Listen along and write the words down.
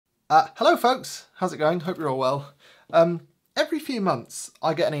Hello folks, how's it going? Hope you're all well. Every few months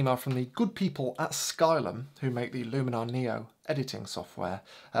I get an email from the good people at Skylum who make the Luminar Neo editing software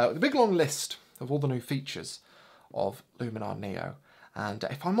with a big long list of all the new features of Luminar Neo, and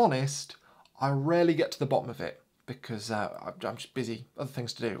if I'm honest, I rarely get to the bottom of it because I'm just busy, other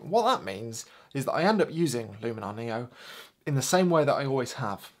things to do. What that means is that I end up using Luminar Neo in the same way that I always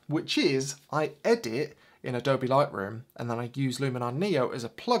have, which is I edit in Adobe Lightroom and then I use Luminar Neo as a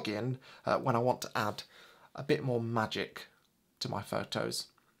plugin when I want to add a bit more magic to my photos,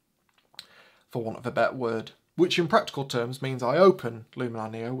 for want of a better word, which in practical terms means I open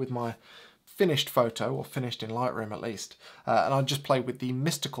Luminar Neo with my finished photo, or finished in Lightroom at least, and I just play with the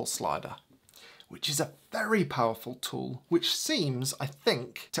mystical slider, which is a very powerful tool, which seems, I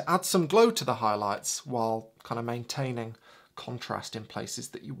think, to add some glow to the highlights while kind of maintaining contrast in places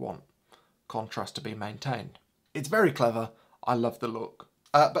that you want contrast to be maintained. It's very clever, I love the look.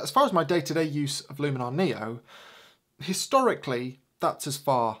 But as far as my day-to-day use of Luminar Neo, historically, that's as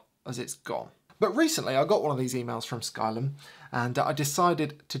far as it's gone. But recently I got one of these emails from Skylum and I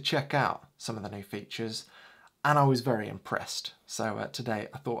decided to check out some of the new features and I was very impressed. So today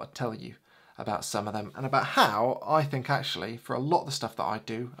I thought I'd tell you about some of them and about how I think actually for a lot of the stuff that I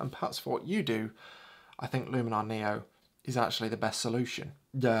do, and perhaps for what you do, I think Luminar Neo is actually the best solution.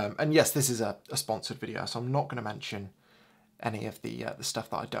 And yes, this is a sponsored video, so I'm not going to mention any of the stuff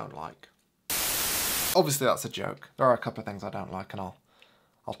that I don't like. Obviously that's a joke. There are a couple of things I don't like and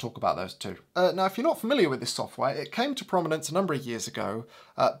I'll talk about those too. Now, if you're not familiar with this software, it came to prominence a number of years ago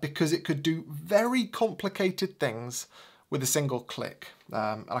because it could do very complicated things with a single click.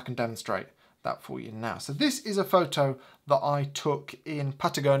 And I can demonstrate that for you now. So this is a photo that I took in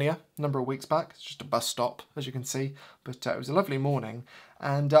Patagonia a number of weeks back. It's just a bus stop, as you can see, but it was a lovely morning.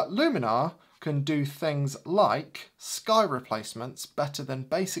 And Luminar can do things like sky replacements better than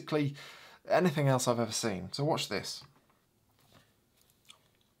basically anything else I've ever seen. So watch this.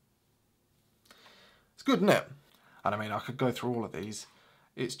 It's good, isn't it? And I mean, I could go through all of these.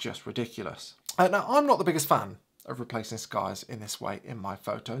 It's just ridiculous. Now, I'm not the biggest fan of replacing skies in this way in my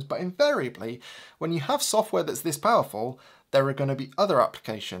photos, but invariably, when you have software that's this powerful, there are going to be other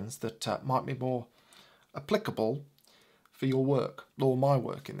applications that might be more applicable for your work, or my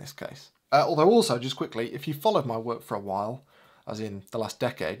work in this case. Although also, just quickly, if you followed my work for a while, as in the last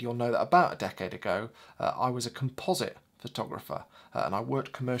decade, you'll know that about a decade ago, I was a composite photographer, and I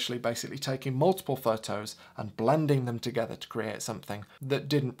worked commercially basically taking multiple photos and blending them together to create something that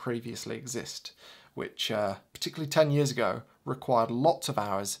didn't previously exist, which particularly 10 years ago required lots of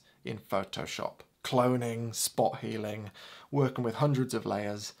hours in Photoshop. Cloning, spot healing, working with hundreds of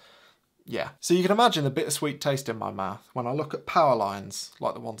layers. Yeah, so you can imagine the bittersweet taste in my mouth when I look at power lines,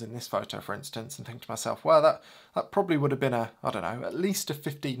 like the ones in this photo for instance, and think to myself, well, that probably would have been I don't know, at least a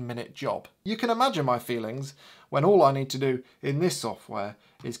 15-minute job. You can imagine my feelings when all I need to do in this software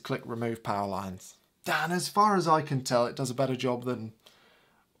is click remove power lines. And as far as I can tell, it does a better job than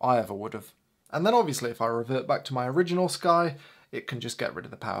I ever would have. And then obviously if I revert back to my original sky, it can just get rid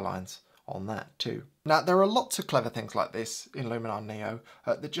of the power lines on that too. Now there are lots of clever things like this in Luminar Neo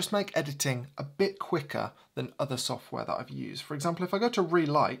that just make editing a bit quicker than other software that I've used. For example, if I go to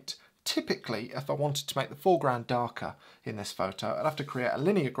relight, typically if I wanted to make the foreground darker in this photo, I'd have to create a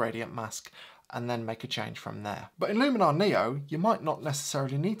linear gradient mask and then make a change from there. But in Luminar Neo, you might not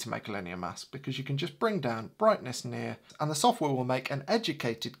necessarily need to make a linear mask because you can just bring down brightness near and the software will make an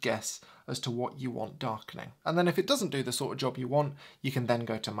educated guess as to what you want darkening. And then if it doesn't do the sort of job you want, you can then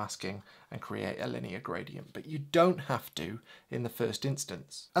go to masking and create a linear gradient, but you don't have to in the first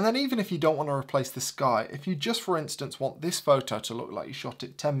instance. And then even if you don't want to replace the sky, if you just for instance want this photo to look like you shot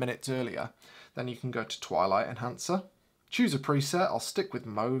it 10 minutes earlier, then you can go to Twilight Enhancer, choose a preset. I'll stick with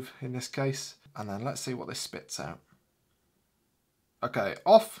mauve in this case, and then let's see what this spits out. Okay,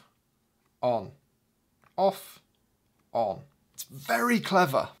 off, on, off, on. It's very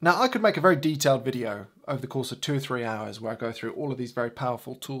clever. Now I could make a very detailed video over the course of 2 or 3 hours where I go through all of these very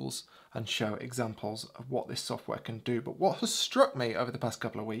powerful tools and show examples of what this software can do. But what has struck me over the past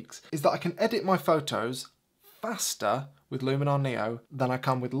couple of weeks is that I can edit my photos faster with Luminar Neo than I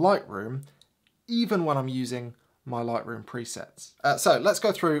can with Lightroom, even when I'm using my Lightroom presets. So let's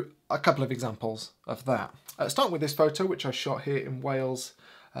go through a couple of examples of that. Starting with this photo, which I shot here in Wales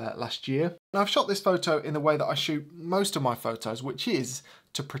last year. Now I've shot this photo in the way that I shoot most of my photos, which is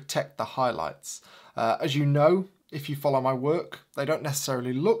to protect the highlights. As you know, if you follow my work, they don't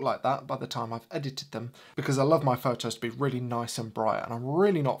necessarily look like that by the time I've edited them, because I love my photos to be really nice and bright, and I'm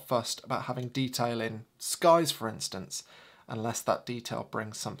really not fussed about having detail in skies, for instance, unless that detail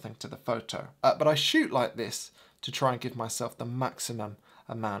brings something to the photo. But I shoot like this to try and give myself the maximum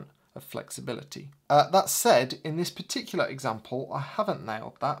amount of flexibility. That said, in this particular example, I haven't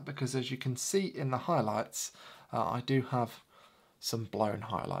nailed that because as you can see in the highlights, I do have some blown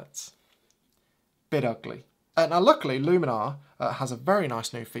highlights. Bit ugly. Now luckily Luminar has a very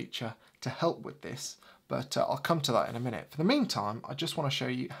nice new feature to help with this, but I'll come to that in a minute. For the meantime, I just want to show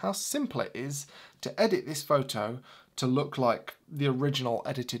you how simple it is to edit this photo to look like the original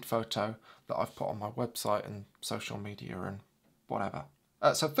edited photo that I've put on my website and social media and whatever.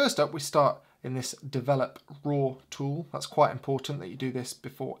 So first up, we start in this Develop Raw tool. That's quite important that you do this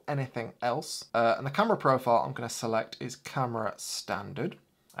before anything else. And the camera profile I'm going to select is Camera Standard.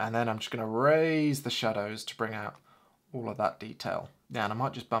 And then I'm just going to raise the shadows to bring out all of that detail. Yeah, and I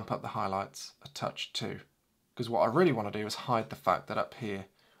might just bump up the highlights a touch too, because what I really want to do is hide the fact that up here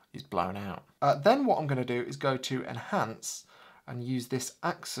is blown out. Then what I'm going to do is go to Enhance and use this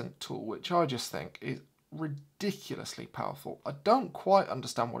accent tool, which I just think is ridiculously powerful. I don't quite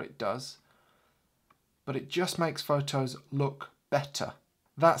understand what it does, but it just makes photos look better.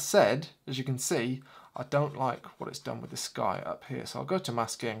 That said, as you can see, I don't like what it's done with the sky up here. So I'll go to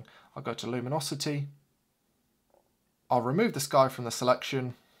masking, I'll go to luminosity, I'll remove the sky from the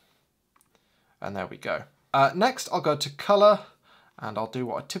selection, and there we go. Next I'll go to colour, and I'll do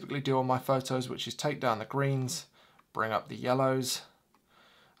what I typically do on my photos, which is take down the greens, bring up the yellows.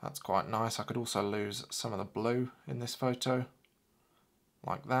 That's quite nice. I could also lose some of the blue in this photo,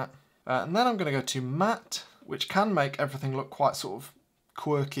 like that. And then I'm going to go to matte, which can make everything look quite sort of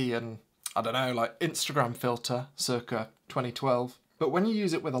quirky and, I don't know, like Instagram filter circa 2012. But when you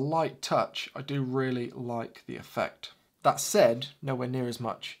use it with a light touch, I do really like the effect. That said, nowhere near as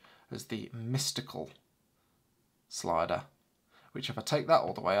much as the mystical slider, which if I take that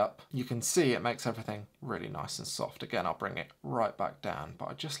all the way up, you can see it makes everything really nice and soft. Again, I'll bring it right back down, but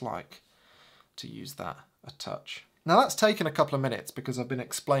I just like to use that a touch. Now that's taken a couple of minutes because I've been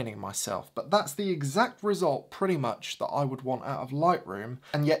explaining myself, but that's the exact result pretty much that I would want out of Lightroom.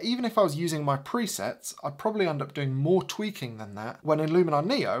 And yet even if I was using my presets, I'd probably end up doing more tweaking than that. When in Luminar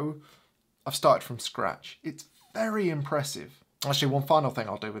Neo, I've started from scratch. It's very impressive. Actually, one final thing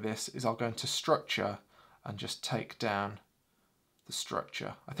I'll do with this is I'll go into structure and just take down the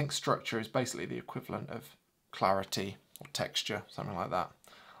structure. I think structure is basically the equivalent of clarity or texture, something like that.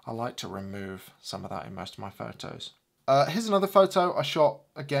 I like to remove some of that in most of my photos. Here's another photo I shot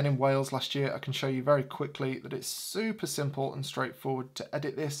again in Wales last year. I can show you very quickly that it's super simple and straightforward to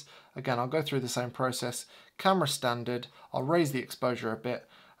edit this. Again, I'll go through the same process. Camera Standard, I'll raise the exposure a bit,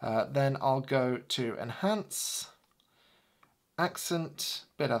 then I'll go to Enhance, Accent,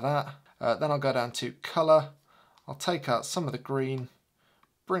 bit of that, then I'll go down to Colour, I'll take out some of the green,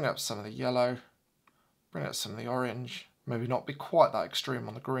 bring up some of the yellow, bring up some of the orange, maybe not be quite that extreme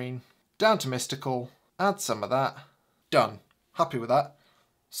on the green, down to mystical, add some of that, done. Happy with that.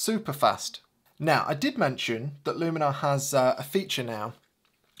 Super fast. Now, I did mention that Luminar has a feature now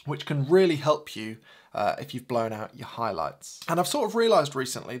which can really help you if you've blown out your highlights. And I've sort of realised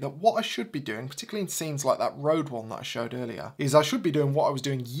recently that what I should be doing, particularly in scenes like that road one that I showed earlier, is I should be doing what I was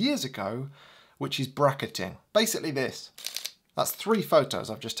doing years ago, which is bracketing. Basically this. That's 3 photos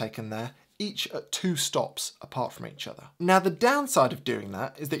I've just taken there, each at 2 stops apart from each other. Now the downside of doing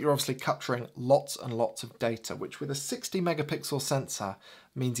that is that you're obviously capturing lots and lots of data, which with a 60 megapixel sensor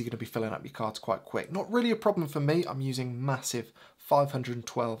means you're going to be filling up your cards quite quick. Not really a problem for me, I'm using massive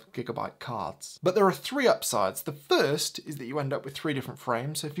 512 gigabyte cards. But there are 3 upsides. The first is that you end up with 3 different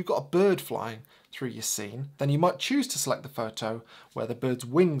frames. So if you've got a bird flying through your scene, then you might choose to select the photo where the bird's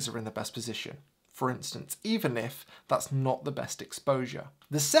wings are in the best position, for instance, even if that's not the best exposure.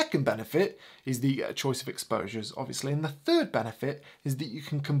 The second benefit is the choice of exposures, obviously, and the third benefit is that you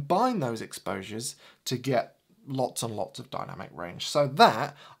can combine those exposures to get lots and lots of dynamic range, so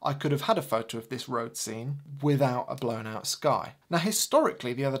that I could have had a photo of this road scene without a blown out sky. Now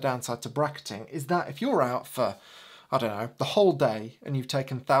historically, the other downside to bracketing is that if you're out for, I don't know, the whole day and you've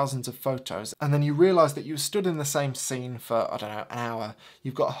taken thousands of photos and then you realise that you stood in the same scene for, I don't know, an hour,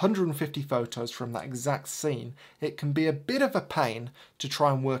 you've got 150 photos from that exact scene, it can be a bit of a pain to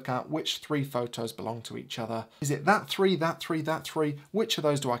try and work out which 3 photos belong to each other. Is it that 3, that 3, that 3? Which of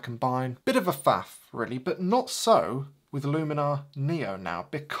those do I combine? Bit of a faff, really, but not so with Luminar Neo now,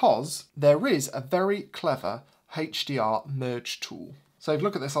 because there is a very clever HDR merge tool. So if you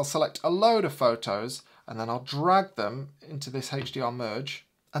look at this, I'll select a load of photos and then I'll drag them into this HDR merge,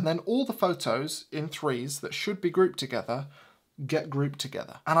 and then all the photos in 3s that should be grouped together get grouped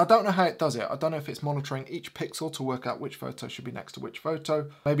together. And I don't know how it does it. I don't know if it's monitoring each pixel to work out which photo should be next to which photo.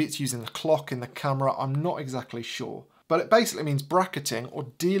 Maybe it's using the clock in the camera. I'm not exactly sure. But it basically means bracketing or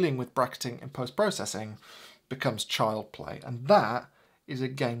dealing with bracketing in post-processing becomes child play. And that is a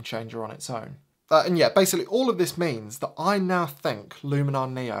game changer on its own. And yeah, basically all of this means that I now think Luminar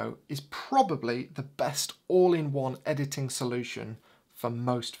Neo is probably the best all-in-one editing solution for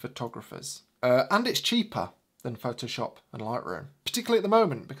most photographers. And it's cheaper than Photoshop and Lightroom, particularly at the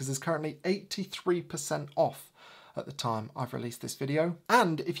moment because there's currently 83% off at the time I've released this video.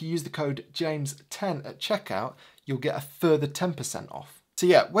 And if you use the code James10 at checkout, you'll get a further 10% off. So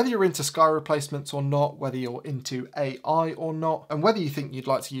yeah, whether you're into sky replacements or not, whether you're into AI or not, and whether you think you'd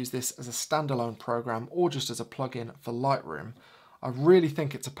like to use this as a standalone program or just as a plugin for Lightroom, I really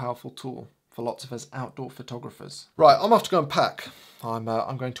think it's a powerful tool for lots of us outdoor photographers. Right, I'm off to go and pack. I'm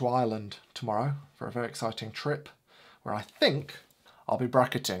going to Ireland tomorrow for a very exciting trip where I think I'll be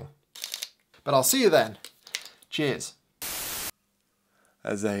bracketing. But I'll see you then. Cheers.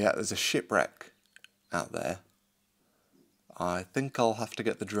 There's a shipwreck out there. I think I'll have to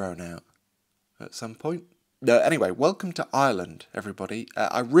get the drone out at some point. Anyway, welcome to Ireland, everybody.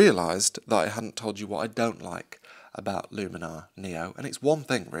 I realised that I hadn't told you what I don't like about Luminar Neo, and it's one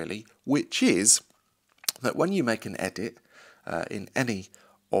thing really, which is that when you make an edit in any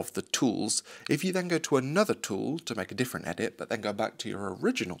of the tools, if you then go to another tool to make a different edit, but then go back to your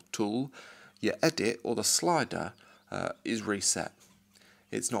original tool, your edit or the slider is reset.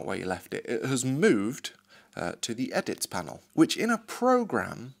 It's not where you left it. It has moved to the edits panel, which in a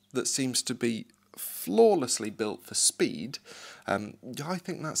program that seems to be flawlessly built for speed, I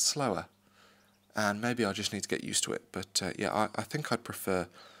think that's slower. And maybe I just need to get used to it. But yeah, I think I'd prefer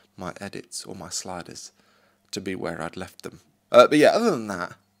my edits or my sliders to be where I'd left them. But yeah, other than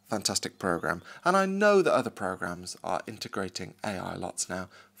that, fantastic program. And I know that other programs are integrating AI lots now,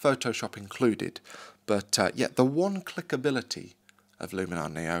 Photoshop included. But yeah, the one-click ability of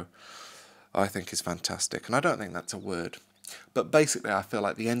Luminar Neo I think is fantastic. And I don't think that's a word. But basically I feel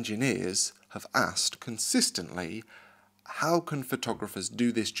like the engineers have asked consistently, how can photographers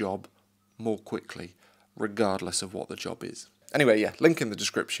do this job more quickly, regardless of what the job is? Anyway, yeah, link in the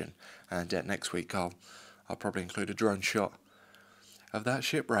description. And next week I'll probably include a drone shot of that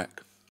shipwreck.